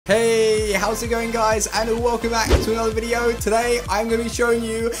Hey, how's it going guys, and welcome back to another video. Today I'm going to be showing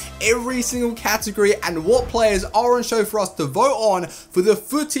you every single category and what players are on show for us to vote on for the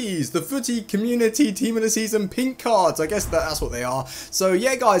FUTTIEs, the FUTTIE Community Team of the Season pink cards. I guess that's what they are. So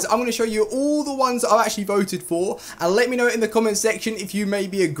yeah guys, I'm going to show you all the ones that I've actually voted for, and let me know in the comment section if you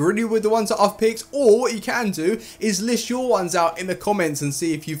maybe agree with the ones that I've picked, or what you can do is list your ones out in the comments and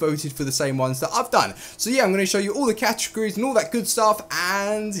see if you voted for the same ones that I've done. So yeah, I'm going to show you all the categories and all that good stuff,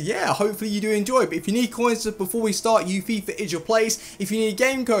 and yeah, hopefully you do enjoy. But if you need coins before we start, FIFA is your place. If you need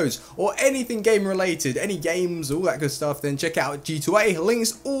game codes or anything game related, any games, all that good stuff, then check out G2A.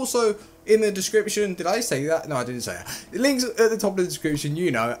 Links also in the description. Did I say that? No, I didn't say that. The links at the top of the description, you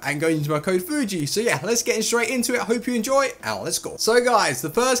know, and go into my code FUTTIE. So yeah, let's get straight into it. Hope you enjoy, and let's go. So guys,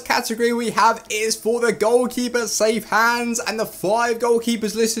 the first category we have is for the goalkeeper safe hands, and the 5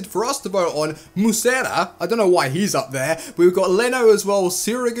 goalkeepers listed for us to vote on. Muslera, I don't know why he's up there, but we've got Leno as well,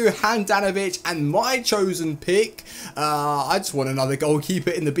 Sirigu, Handanovic, and my chosen pick, I just want another goalkeeper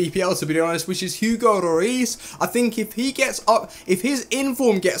in the BPL, to be honest, which is Hugo Lloris. I think if he gets up, if his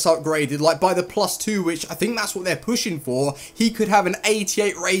inform gets upgraded like by the +2, which I think that's what they're pushing for, he could have an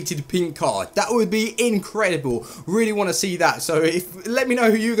 88 rated pink card. That would be incredible. Really want to see that. So let me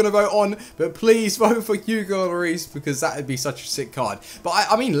know who you're going to vote on, but please vote for Hugo Lloris, because that would be such a sick card. But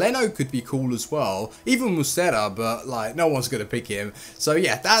I mean, Leno could be cool as well, even Muslera, but like no one's going to pick him. So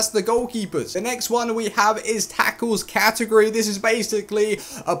yeah, that's the goalkeepers. The next one we have is tackles category. This is basically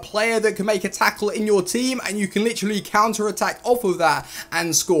a player that can make a tackle in your team, and you can literally counter attack off of that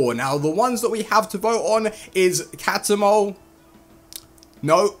and score. Now the ones that we have to vote on is Catamol.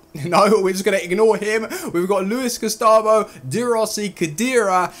 No, we're just going to ignore him. We've got Luis Gustavo, De Rossi,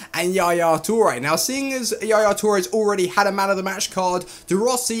 Khedria, and Yaya Toure. Now, seeing as Yaya Toure's already had a man of the match card, De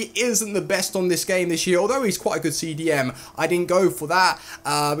Rossi isn't the best on this game this year, although he's quite a good CDM. I didn't go for that,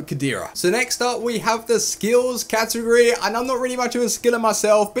 Khedria. So next up, we have the skills category, and I'm not really much of a skiller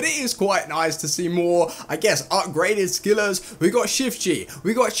myself, but it is quite nice to see more, I guess, upgraded skillers. We got Shifty,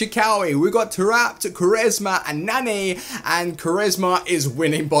 we got Shikawi, we got Tarapt, Quaresma, and Nani, and Quaresma is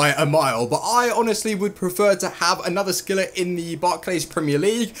winning by a mile, but I honestly would prefer to have another skiller in the Barclays Premier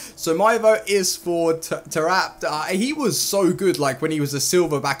League. So my vote is for Tarapt. He was so good, like when he was a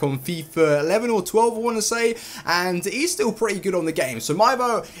silver back on FIFA 11 or 12, I want to say, and he's still pretty good on the game. So my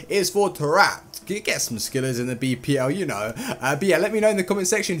vote is for Tarapt. Get some skillers in the BPL, you know. But yeah, let me know in the comment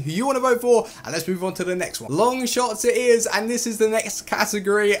section who you want to vote for, and let's move on to the next one. Long shots it is, and this is the next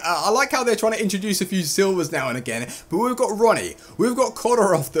category. I like how they're trying to introduce a few silvers now and again, but we've got Ronnie, we've got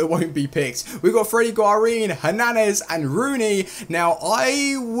Kodorov that won't be picked, we've got Freddie Guarin, Hernandez, and Rooney. Now,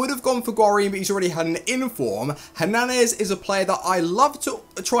 I would have gone for Guarin, but he's already had an inform. Hernandez is a player that I love to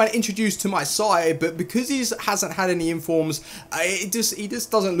try and introduce to my side, but because he hasn't had any informs, he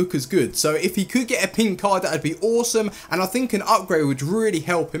just doesn't look as good. So if he could get a pink card, that would be awesome, and I think an upgrade would really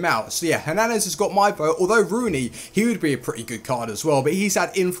help him out. So yeah, Hernandez has got my vote, although Rooney, he would be a pretty good card as well, but he's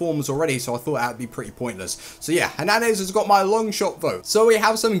had informs already, so I thought that would be pretty pointless. So yeah, Hernandez has got my long shot vote. So we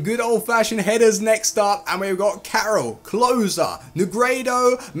have some good old-fashioned headers next up, and we've got Carroll, Closer,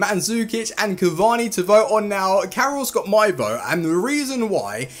 Negredo, Mandzukic, and Cavani to vote on now. Carroll's got my vote, and the reason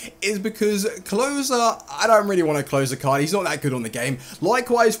why is because Closer, I don't really want to close a card. He's not that good on the game.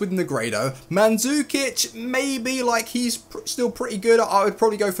 Likewise with Negredo. Mandzukic, maybe, like, he's still pretty good. I would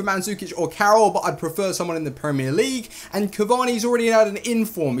probably go for Mandzukic or Carroll, but I'd prefer someone in the Premier League. And Cavani's already had an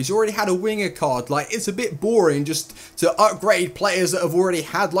inform. He's already had a winger card. Like, it's a bit boring just to upgrade players that have already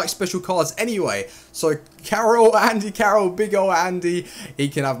had, like, special cards anyway. So Carroll, Andy Carroll, big old Andy, he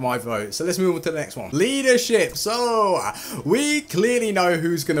can have my vote. So let's move on to the next one. Leadership. So we clearly know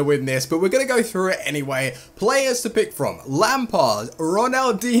who's going to win this, but we're going to go through it anyway. Players to pick from: Lampard,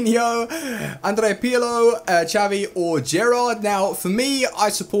 Ronaldinho, Andrea Pirlo, Xavi, or Gerrard. Now, for me, I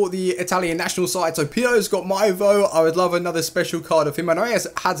support the Italian national side, so Pirlo's got my vote. I would love another special card of him. I know he has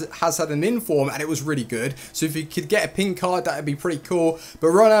had an inform, and it was really good. So if you could get a pink card, that would be pretty cool. But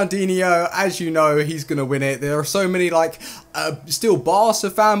Ronaldinho, as you know, he's going to win it. There are so many, like, still Barca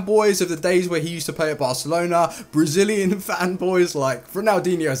fanboys of the days where he used to play at Barcelona, Brazilian fanboys. Like,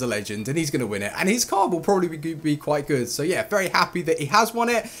 Ronaldinho is a legend, and he's going to win it. And his card will probably be quite good. So yeah, very happy that he has won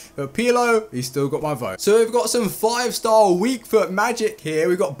it. But Pirlo, he's still got my vote. So we've got some 5-star weak foot magic here.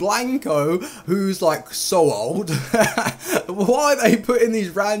 We've got Blanco, who's like so old. Why are they putting these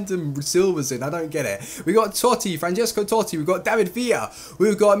random silvers in? I don't get it. We got Totti, Francesco Totti. We've got David Villa.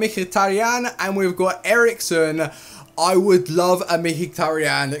 We've got Mkhitaryan, and we've got Ericsson. I would love a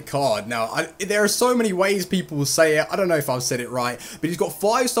Mkhitaryan card. Now, there are so many ways people will say it. I don't know if I've said it right, but he's got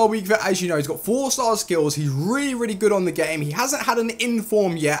 5-star weak foot, as you know. He's got 4-star skills. He's really, really good on the game. He hasn't had an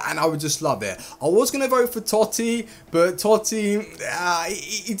inform yet, and I would just love it. I was going to vote for Totti, but Totti,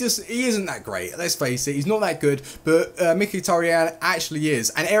 he isn't that great. Let's face it, he's not that good, but Mkhitaryan actually is.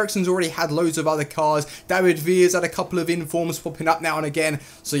 And Eriksen's already had loads of other cards. David Villa's had a couple of informs popping up now and again.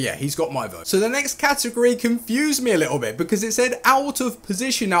 So yeah, he's got my vote. So the next category confused me a little bit because it said out of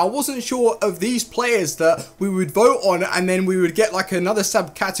position. Now, I wasn't sure of these players that we would vote on and then we would get like another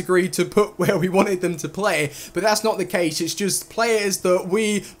subcategory to put where we wanted them to play, but that's not the case. It's just players that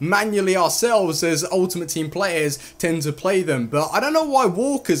we manually ourselves as Ultimate Team players tend to play them. But I don't know why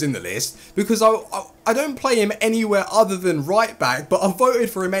Walker's in the list, because I don't play him anywhere other than right back, but I voted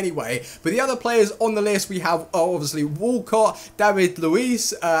for him anyway. But the other players on the list we have are obviously Walcott, David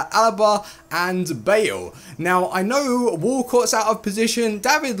Luiz, Alaba and Bale. Now, I know Walcott's out of position.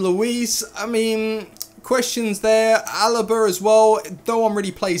 David Luiz, I mean, questions there. Alaba as well, no one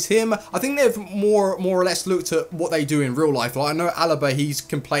really plays him. I think they've more or less looked at what they do in real life. Like, I know Alaba, he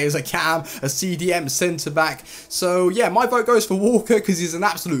can play as a cam, a CDM, centre back. So yeah, my vote goes for Walker because he's an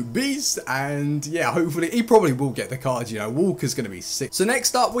absolute beast, and yeah, hopefully he probably will get the cards. You know, Walker's going to be sick. So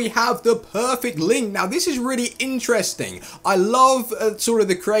next up we have the perfect link. Now this is really interesting. I love sort of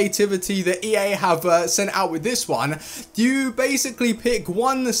the creativity that EA have sent out with this one. You basically pick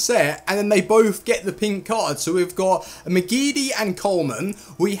one set and then they both get the pink card. So we've got McGeady and Coleman,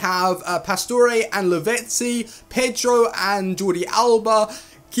 we have Pastore and Lavezzi, Pedro and Jordi Alba,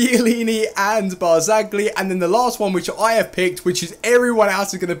 Chiellini and Barzagli, and then the last one which I have picked, which is everyone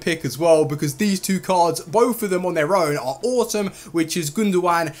else is going to pick as well, because these two cards, both of them on their own, are awesome, which is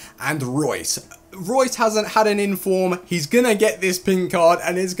Gundogan and Reus. Reus hasn't had an inform. He's going to get this pink card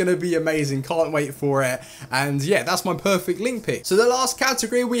and it's going to be amazing. Can't wait for it. And yeah, that's my perfect link pick. So the last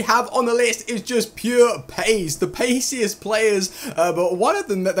category we have on the list is just pure pace. The paciest players, but one of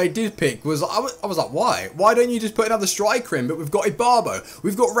them that they did pick was, I was like, why? Why don't you just put another striker in? But we've got Ibarbo,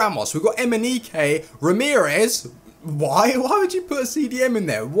 we've got Ramos, we've got Emenike, Ramirez. Why would you put a CDM in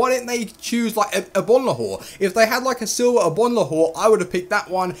there? Why didn't they choose like a Bon Lahore? If they had like a silver a Bon Lahore, I would have picked that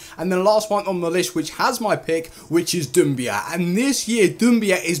one. And then the last one on the list, which has my pick, which is Doumbia. And this year,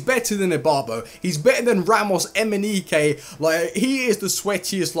 Doumbia is better than Ibarbo. He's better than Ramos, Emenike. Like, he is the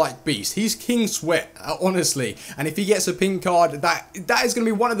sweatiest like beast. He's King Sweat, honestly. And if he gets a pink card, that is going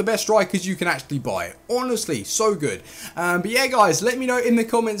to be one of the best strikers you can actually buy. Honestly, so good. But yeah, guys, let me know in the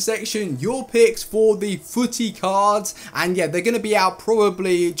comment section your picks for the FUTTIE card. And yeah, they're going to be out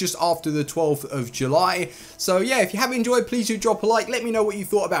probably just after the 12th of July. So yeah, if you have enjoyed, please do drop a like. Let me know what you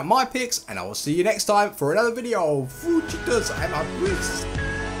thought about my picks, and I will see you next time for another video of FUTTIE and